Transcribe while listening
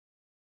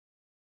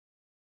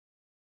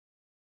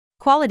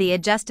Quality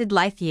Adjusted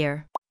Life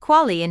Year.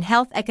 QALY in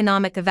Health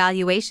Economic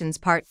Evaluations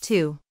Part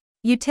 2.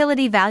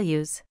 Utility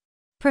Values.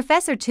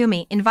 Professor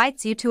Toomey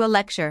invites you to a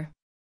lecture.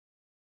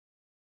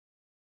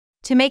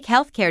 To make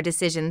healthcare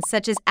decisions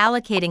such as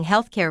allocating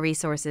healthcare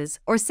resources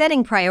or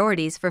setting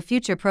priorities for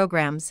future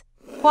programs,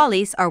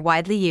 QALYs are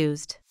widely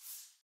used.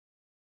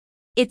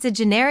 It's a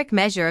generic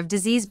measure of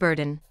disease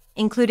burden,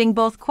 including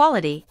both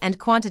quality and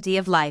quantity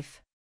of life.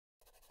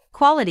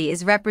 Quality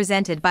is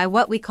represented by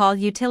what we call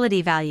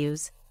utility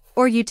values,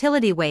 or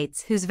utility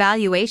weights, whose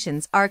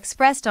valuations are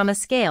expressed on a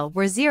scale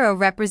where 0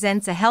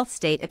 represents a health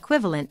state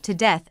equivalent to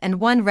death and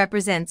 1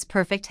 represents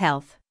perfect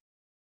health.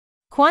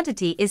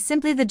 Quantity is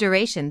simply the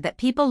duration that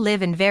people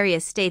live in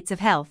various states of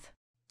health.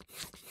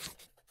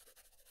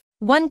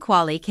 1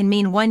 QALY can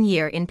mean 1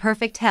 year in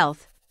perfect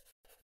health,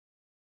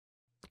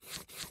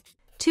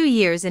 2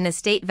 years in a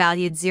state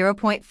valued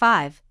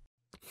 0.5,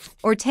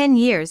 or 10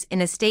 years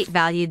in a state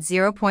valued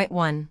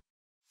 0.1.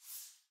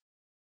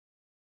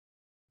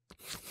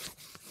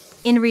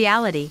 In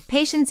reality,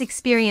 patients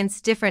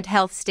experience different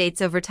health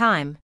states over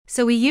time,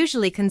 so we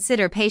usually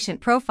consider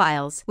patient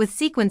profiles with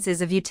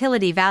sequences of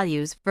utility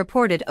values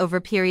reported over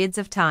periods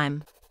of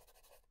time.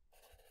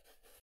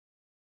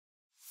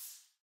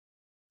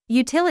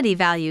 Utility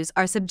values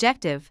are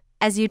subjective,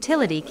 as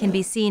utility can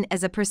be seen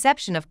as a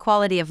perception of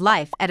quality of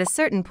life at a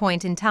certain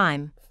point in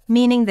time,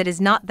 meaning that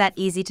is not that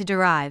easy to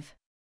derive.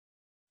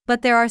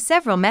 But there are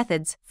several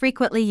methods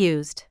frequently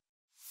used.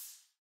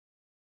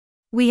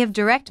 We have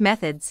direct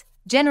methods,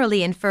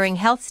 generally inferring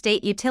health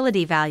state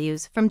utility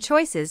values from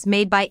choices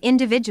made by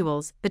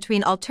individuals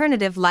between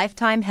alternative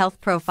lifetime health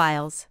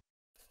profiles.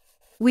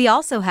 We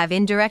also have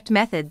indirect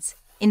methods,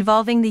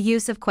 involving the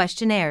use of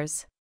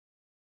questionnaires.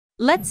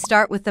 Let's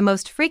start with the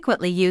most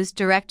frequently used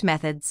direct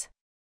methods.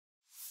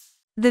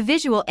 The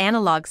visual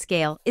analog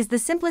scale is the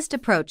simplest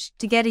approach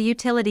to get a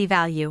utility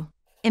value.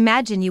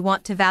 Imagine you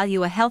want to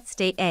value a health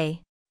state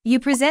A. You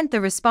present the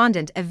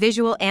respondent a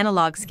visual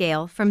analog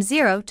scale from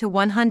 0 to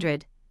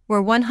 100,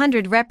 where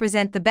 100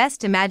 represent the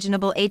best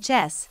imaginable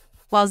HS,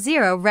 while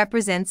 0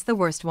 represents the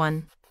worst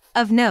one.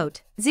 Of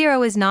note,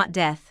 0 is not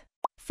death.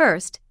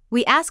 First,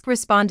 we ask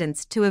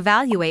respondents to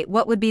evaluate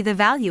what would be the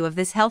value of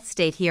this health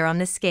state here on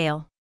this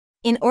scale.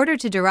 In order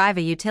to derive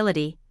a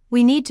utility,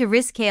 we need to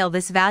rescale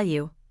this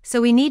value,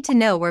 so we need to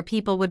know where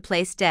people would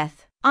place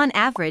death. On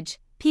average,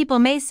 people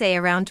may say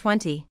around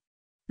 20.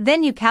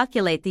 Then you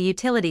calculate the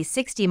utility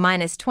 60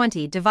 minus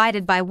 20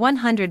 divided by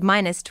 100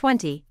 minus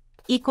 20,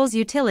 equals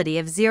utility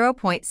of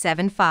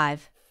 0.75.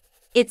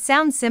 It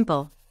sounds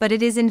simple, but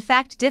it is in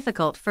fact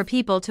difficult for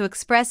people to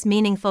express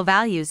meaningful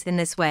values in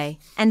this way,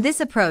 and this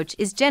approach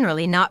is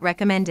generally not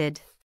recommended.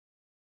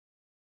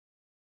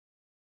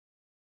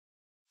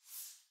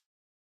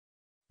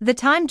 The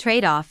time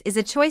trade-off is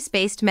a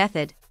choice-based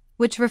method,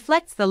 which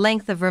reflects the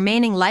length of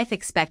remaining life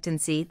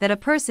expectancy that a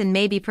person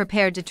may be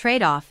prepared to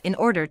trade off in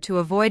order to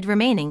avoid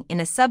remaining in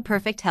a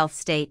subperfect health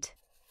state.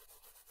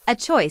 A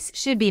choice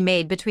should be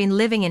made between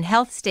living in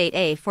health state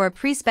A for a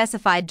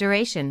pre-specified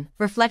duration,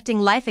 reflecting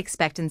life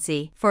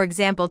expectancy, for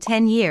example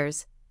 10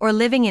 years, or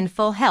living in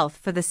full health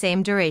for the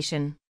same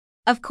duration.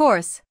 Of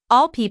course,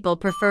 all people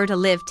prefer to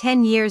live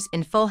 10 years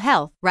in full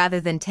health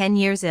rather than 10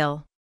 years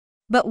ill.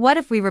 But what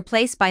if we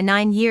replace by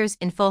 9 years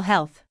in full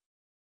health?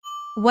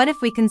 What if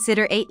we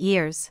consider 8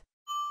 years?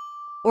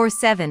 Or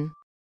 7?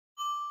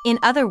 In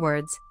other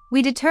words,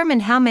 we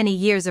determine how many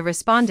years a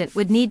respondent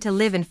would need to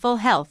live in full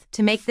health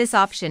to make this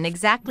option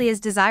exactly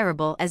as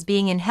desirable as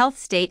being in health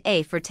state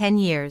A for 10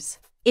 years.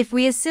 If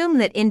we assume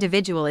that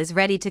individual is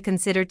ready to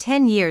consider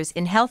 10 years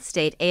in health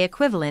state A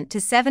equivalent to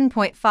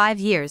 7.5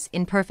 years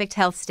in perfect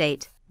health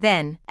state,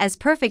 then, as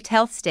perfect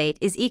health state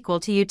is equal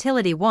to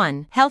utility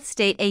 1, health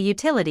state A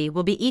utility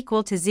will be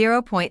equal to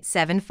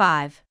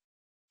 0.75.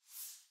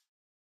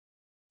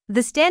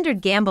 The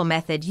standard gamble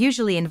method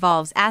usually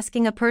involves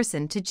asking a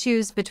person to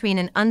choose between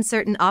an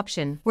uncertain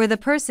option where the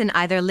person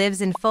either lives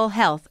in full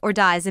health or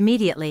dies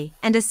immediately,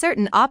 and a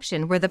certain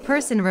option where the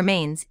person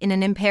remains in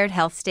an impaired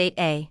health state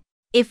A.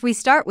 If we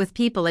start with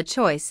people a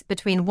choice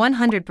between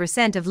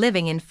 100% of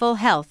living in full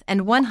health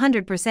and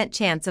 100%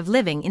 chance of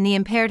living in the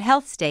impaired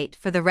health state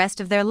for the rest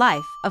of their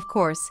life, of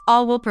course,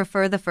 all will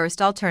prefer the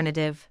first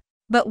alternative.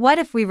 But what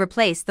if we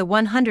replace the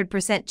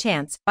 100%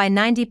 chance by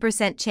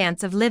 90%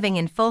 chance of living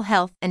in full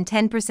health and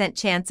 10%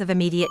 chance of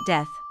immediate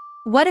death?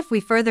 What if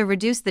we further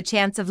reduce the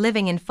chance of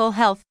living in full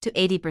health to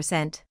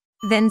 80%?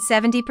 Then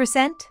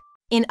 70%?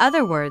 In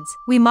other words,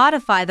 we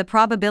modify the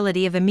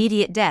probability of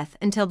immediate death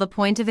until the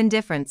point of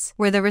indifference,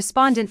 where the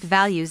respondent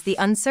values the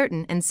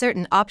uncertain and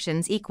certain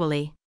options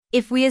equally.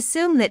 If we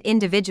assume that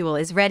individual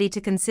is ready to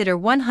consider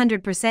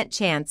 100%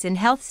 chance in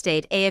health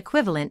state A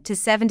equivalent to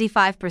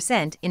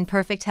 75% in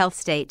perfect health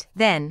state,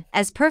 then,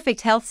 as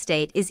perfect health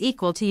state is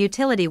equal to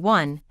utility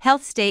 1,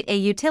 health state A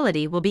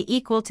utility will be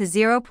equal to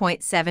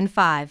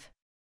 0.75.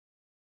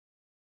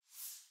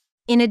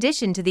 In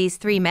addition to these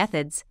three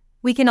methods,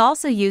 we can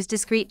also use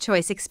discrete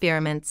choice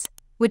experiments,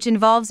 which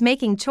involves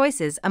making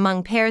choices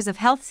among pairs of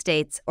health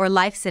states or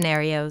life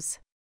scenarios.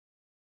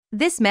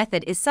 This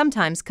method is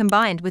sometimes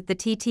combined with the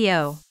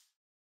TTO.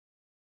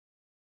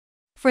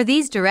 For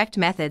these direct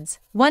methods,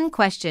 one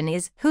question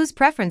is whose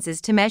preferences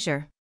to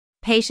measure?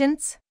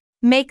 Patients?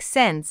 Makes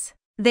sense.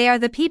 They are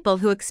the people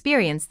who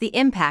experience the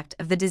impact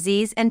of the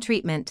disease and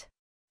treatment.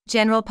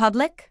 General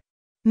public?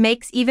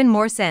 Makes even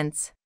more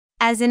sense.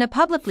 As in a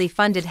publicly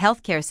funded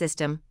healthcare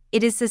system,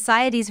 it is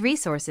society's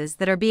resources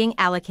that are being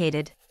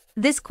allocated.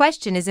 This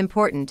question is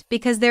important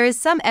because there is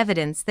some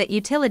evidence that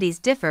utilities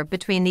differ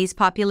between these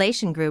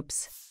population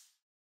groups.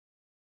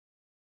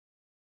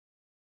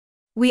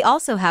 We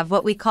also have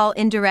what we call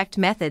indirect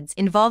methods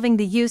involving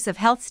the use of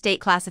health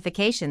state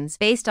classifications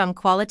based on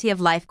quality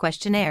of life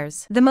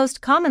questionnaires. The most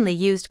commonly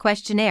used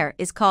questionnaire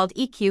is called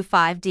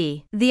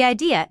EQ5D. The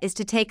idea is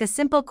to take a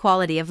simple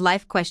quality of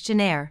life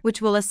questionnaire,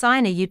 which will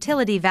assign a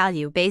utility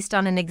value based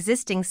on an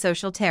existing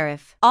social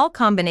tariff. All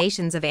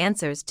combinations of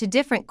answers to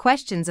different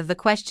questions of the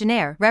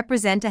questionnaire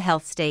represent a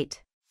health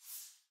state.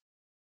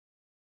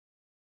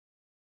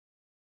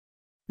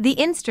 The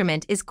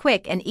instrument is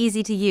quick and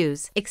easy to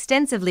use,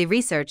 extensively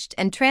researched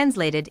and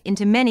translated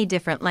into many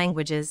different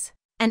languages.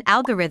 An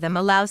algorithm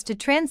allows to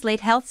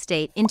translate health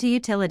state into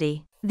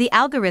utility. The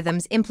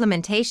algorithm's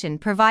implementation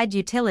provide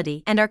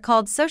utility and are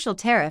called social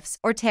tariffs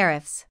or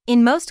tariffs.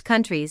 In most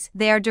countries,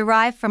 they are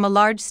derived from a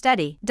large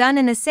study done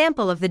in a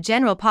sample of the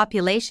general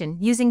population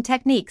using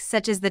techniques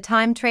such as the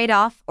time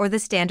trade-off or the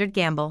standard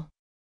gamble.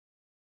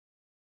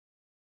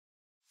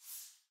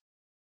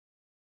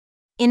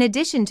 In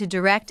addition to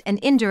direct and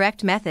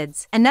indirect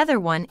methods, another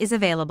one is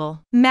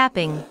available: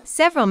 mapping.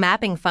 Several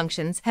mapping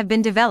functions have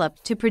been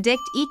developed to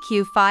predict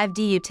EQ5D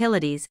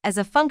utilities as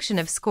a function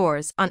of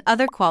scores on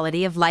other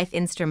quality of life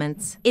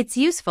instruments. It's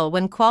useful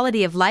when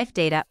quality of life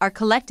data are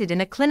collected in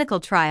a clinical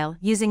trial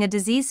using a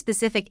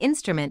disease-specific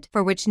instrument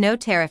for which no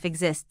tariff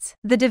exists.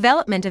 The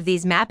development of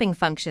these mapping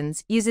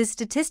functions uses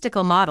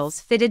statistical models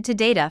fitted to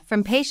data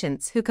from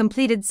patients who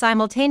completed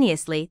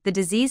simultaneously the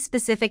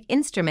disease-specific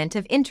instrument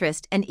of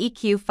interest and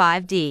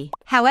EQ5D.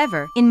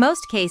 However, in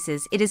most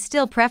cases it is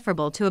still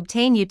preferable to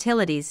obtain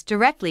utilities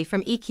directly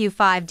from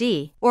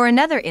EQ5D or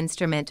another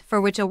instrument for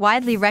which a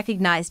widely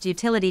recognized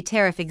utility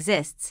tariff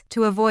exists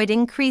to avoid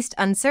increased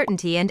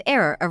uncertainty and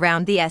error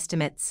around the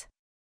estimates.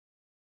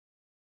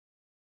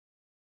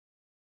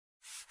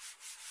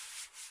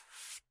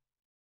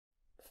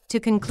 To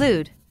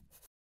conclude,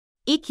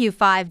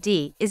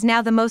 EQ5D is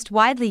now the most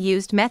widely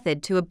used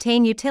method to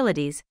obtain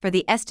utilities for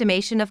the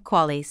estimation of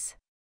QALYs.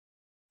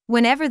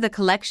 Whenever the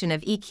collection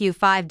of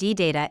EQ5D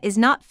data is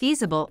not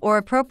feasible or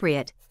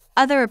appropriate,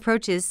 other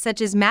approaches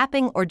such as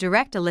mapping or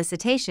direct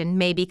elicitation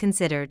may be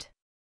considered.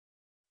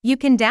 You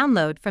can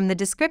download from the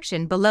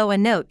description below a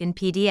note in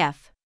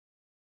PDF.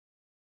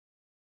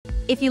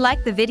 If you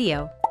like the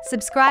video,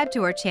 subscribe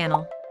to our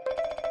channel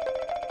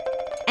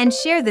and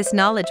share this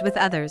knowledge with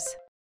others.